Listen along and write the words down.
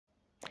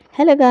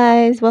Hello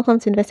guys,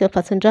 welcome to University of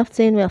Pattern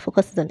Drafting, where our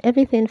focus is on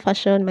everything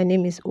fashion. My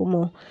name is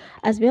Umo.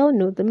 As we all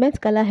know, the Met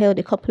Gala held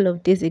a couple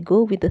of days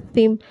ago with the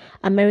theme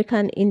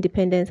American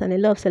Independence, and a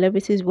lot of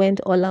celebrities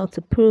went all out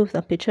to prove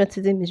that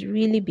patriotism is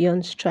really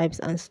beyond stripes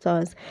and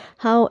stars.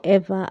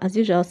 However, as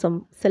usual,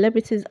 some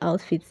celebrities'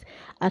 outfits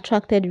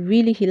attracted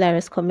really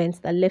hilarious comments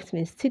that left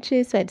me in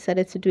stitches, so I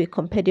decided to do a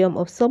compendium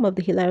of some of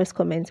the hilarious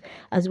comments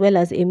as well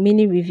as a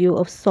mini review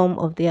of some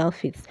of the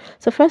outfits.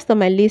 So first on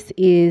my list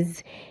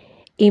is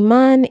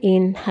Iman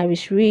in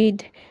Harris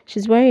Reed.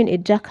 She's wearing a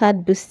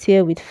jacquard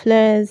bustier with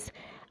flares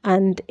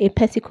and a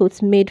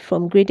petticoat made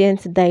from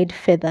gradient dyed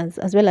feathers,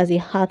 as well as a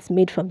hat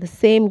made from the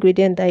same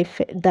gradient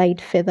dyed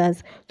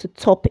feathers to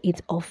top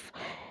it off.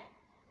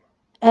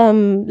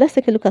 Let's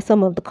take a look at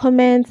some of the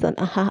comments on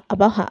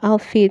about her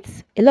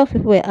outfits. A lot of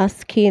people were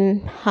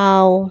asking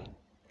how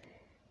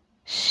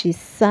she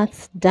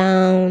sat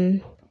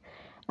down,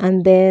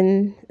 and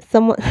then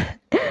someone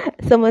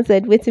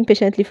said waiting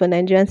patiently for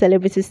Nigerian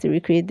celebrities to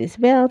recreate this.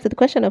 Well, to the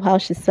question of how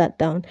she sat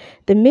down,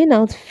 the main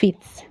outfit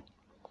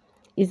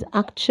is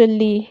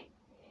actually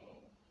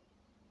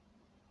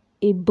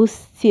a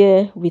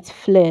bustier with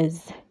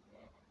flares.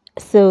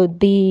 So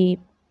the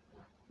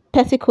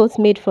petticoat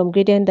made from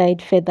gradient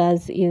dyed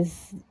feathers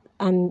is,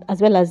 and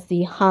as well as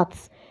the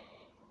hats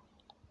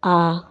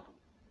are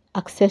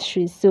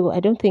accessories. So I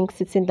don't think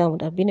sitting down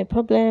would have been a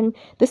problem.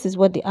 This is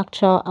what the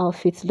actual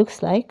outfit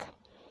looks like.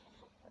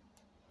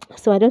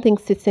 So I don't think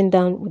sitting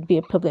down would be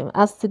a problem.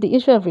 As to the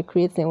issue of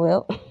recreating,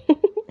 well,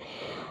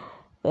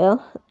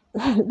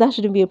 that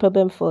shouldn't be a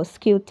problem for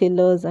skilled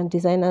tailors and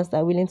designers that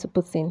are willing to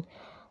put in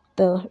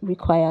the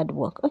required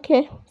work.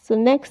 Okay, so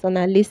next on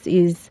our list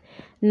is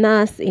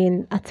Nas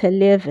in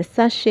Atelier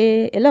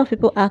Versace. A lot of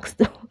people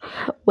asked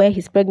where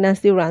his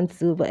pregnancy ran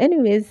to, but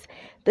anyways,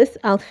 this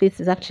outfit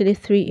is actually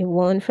 3 in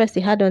 1. First,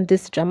 he had on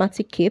this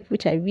dramatic cape,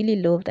 which I really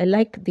loved. I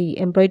like the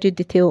embroidery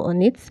detail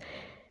on it.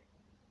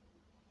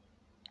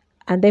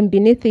 And then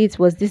beneath it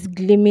was this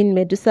gleaming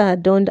Medusa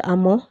adorned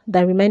armor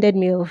that reminded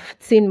me of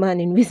Tin Man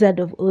in in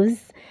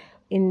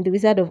the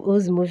Wizard of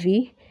Oz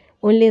movie,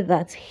 only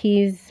that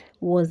his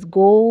was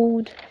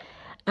gold.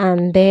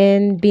 And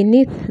then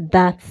beneath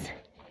that,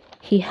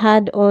 he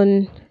had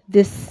on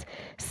this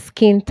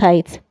skin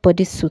tight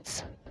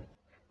bodysuit.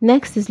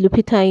 Next is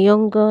Lupita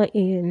Nyong'o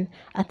in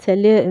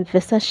Atelier in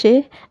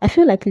Versace. I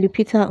feel like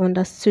Lupita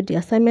understood the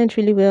assignment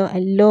really well. I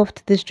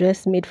loved this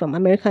dress made from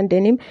American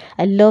denim.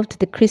 I loved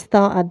the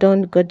crystal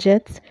adorned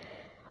gorget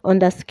on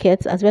the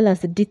skirts, as well as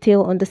the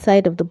detail on the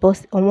side of the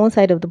bust, on one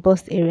side of the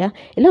bust area.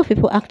 A lot of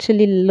people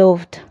actually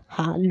loved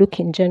her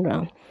look in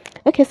general.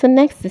 Okay, so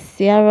next is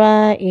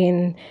Ciara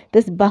in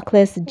this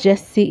backless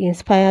jersey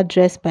inspired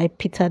dress by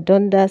Peter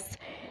Dundas.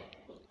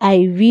 I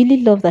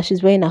really love that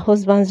she's wearing her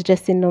husband's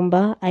jersey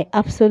number. I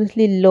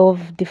absolutely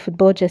love the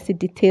football jersey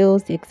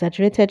details, the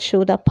exaggerated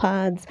shoulder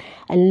pads.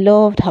 I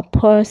loved her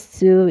purse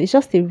too. It's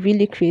just a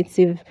really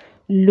creative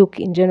look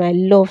in general. I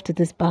loved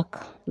this back.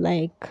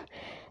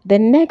 The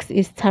next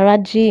is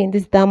Taraji in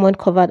this diamond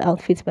covered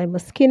outfit by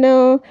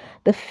Moschino.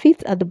 The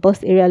fit at the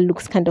bust area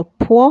looks kind of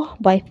poor,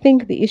 but I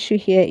think the issue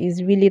here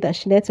is really that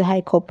she needed to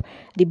hike up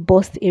the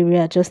bust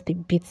area just a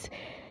bit.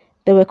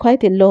 There were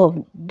quite a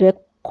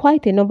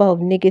number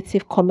of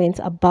negative comments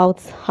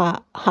about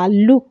her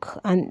look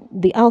and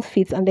the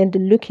outfits and then the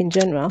look in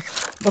general.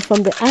 But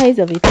from the eyes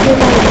of a tailor,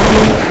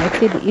 I'd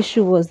say the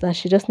issue was that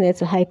she just needed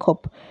to hike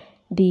up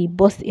the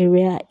bust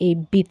area a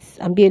bit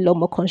and be a lot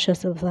more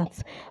conscious of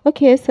that.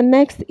 Okay, so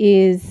next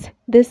is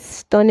this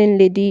stunning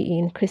lady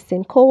in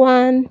Christine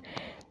Cowan.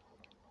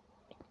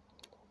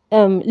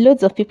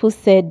 Loads of people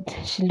said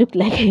she looked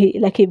like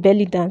a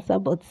belly dancer,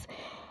 but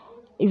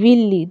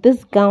really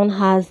this gown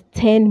has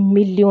 10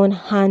 million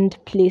hand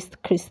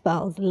placed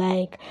crystals,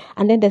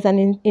 and then there's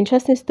an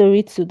interesting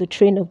story to the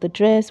train of the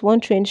dress. One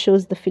train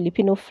shows the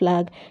Filipino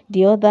flag,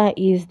 the other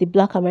is the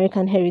Black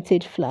American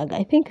heritage flag.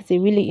 I think it's a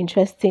really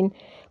interesting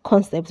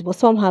concept, but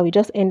somehow we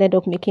just ended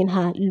up making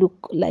her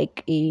look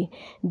like a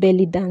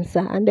belly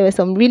dancer, and there were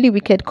some really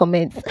wicked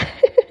comments.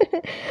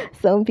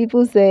 Some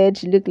people said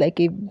she looked like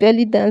a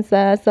belly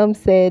dancer, some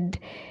said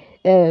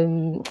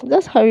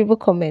just horrible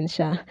comments.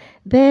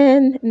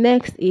 Then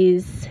next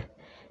is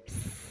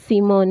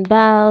Simone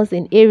Biles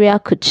in Area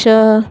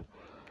Couture.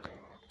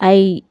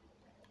 I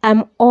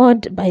am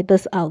awed by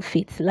this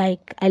outfit.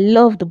 I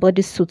love the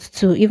bodysuit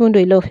too, even though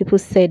a lot of people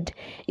said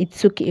it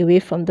took away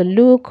from the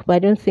look, but I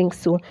don't think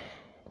so.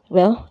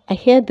 Well, I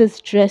hear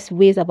this dress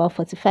weighs about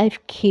 45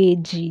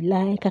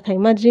 kg. I can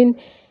imagine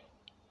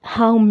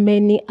how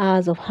many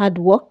hours of hard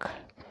work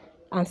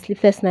and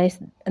sleepless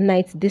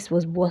nights this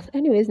was worth.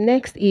 Anyways,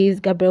 next is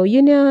Gabrielle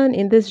Union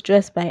in this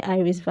dress by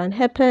Iris Van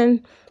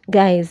Herpen.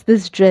 Guys,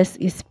 this dress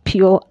is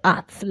pure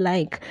art.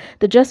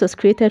 The dress was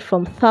created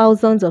from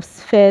thousands of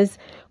spheres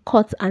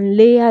cut and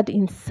layered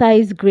in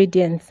size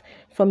gradients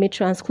from a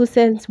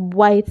translucent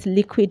white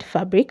liquid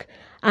fabric,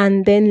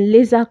 and then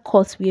laser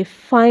cut with a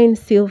fine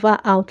silver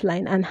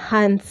outline and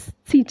hand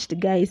stitched,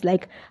 guys,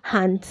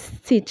 hand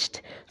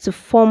stitched to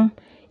form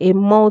a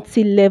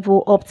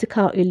multi-level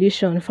optical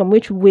illusion from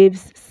which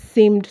waves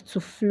seemed to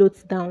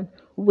float down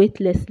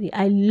weightlessly.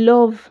 I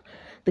love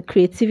the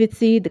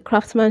creativity, the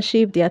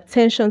craftsmanship, the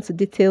attention to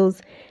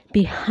details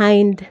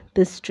behind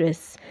this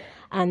dress.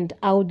 And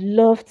I would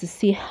love to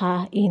see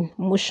her in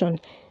motion.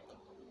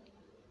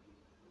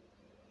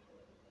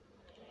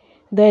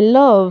 There are a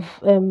lot of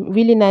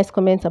really nice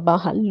comments about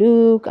her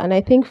look, and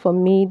I think for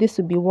me, this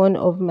would be one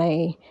of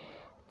my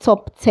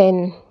top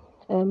 10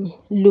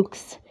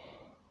 looks.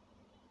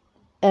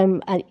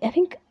 I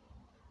think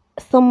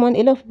a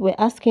lot of people were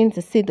asking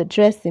to see the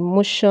dress in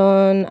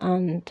motion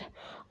and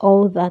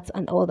all that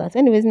and all that.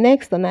 Anyways,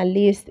 next on our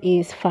list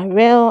is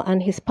Pharrell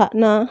and his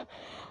partner.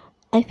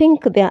 I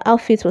think their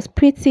outfit was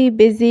pretty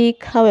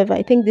basic. However,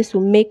 I think this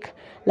will make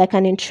like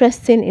an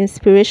interesting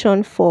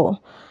inspiration for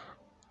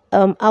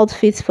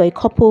outfits for a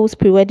couple's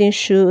pre-wedding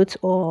shoot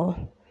or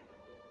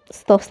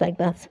stuffs like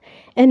that.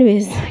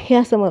 Anyways, here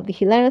are some of the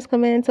hilarious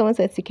comments. Someone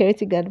said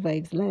security guard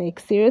vibes.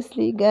 Like,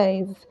 seriously,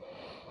 guys.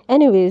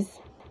 Anyways,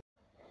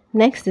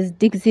 next is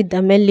Dixie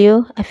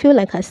D'Amelio. I feel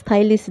like her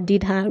stylist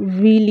did her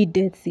really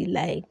dirty.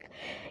 Like,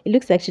 it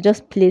looks like she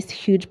just placed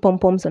huge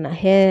pom-poms on her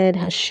head.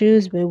 Her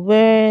shoes were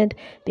weird.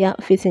 The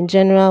outfit in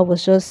general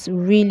was just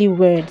really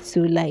weird.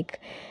 So, like,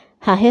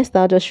 her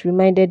hairstyle just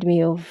reminded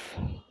me of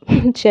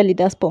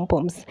cheerleaders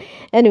pom-poms.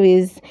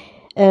 Anyways,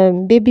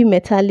 Baby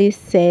Metalis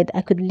said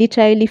I could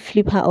literally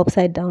flip her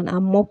upside down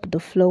and mop the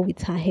floor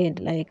with her head.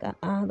 Like,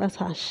 that's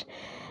harsh.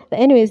 But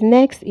anyways,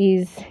 next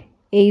is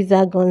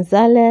Eiza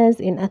Gonzalez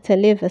in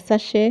Atelier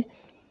Versace.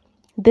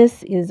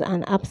 This is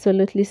an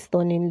absolutely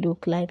stunning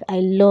look. Like, I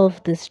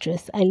love this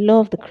dress. I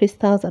love the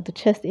crystals at the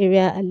chest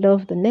area. I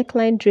love the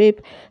neckline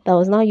drape that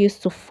was now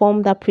used to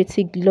form that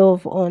pretty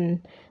glove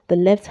on the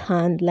left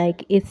hand.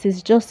 Like, it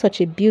is just such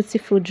a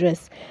beautiful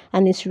dress,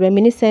 and it's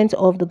reminiscent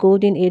of the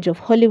golden age of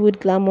Hollywood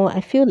glamour. I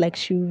feel like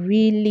she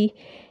really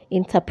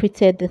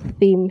interpreted the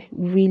theme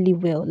really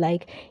well.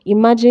 Like,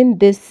 imagine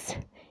this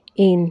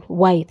in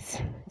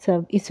white.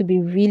 So it would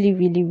be really,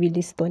 really,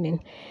 really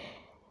stunning.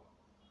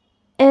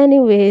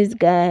 Anyways,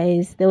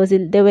 guys, there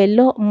were a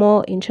lot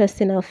more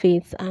interesting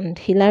outfits and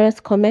hilarious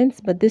comments,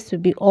 but this will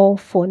be all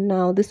for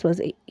now. This was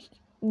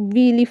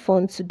really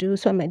fun to do,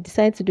 so I might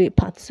decide to do it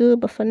part 2.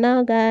 But for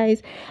now,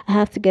 guys, I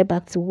have to get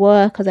back to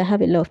work because I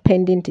have a lot of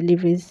pending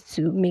deliveries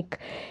to make.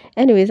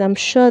 Anyways, I'm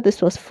sure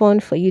this was fun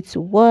for you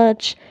to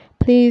watch.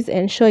 Please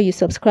ensure you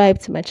subscribe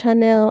to my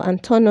channel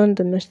and turn on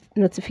the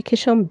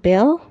notification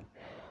bell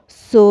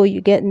so you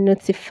get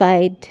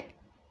notified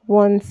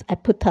once I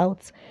put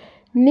out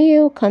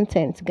new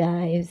content,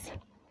 guys.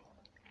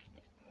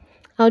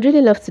 I would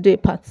really love to do a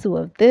part 2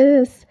 of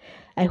this.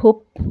 I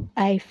hope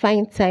I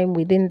find time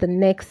within the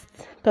next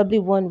probably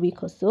 1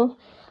 week or so.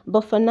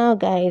 But for now,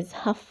 guys,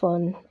 have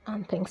fun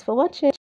and thanks for watching.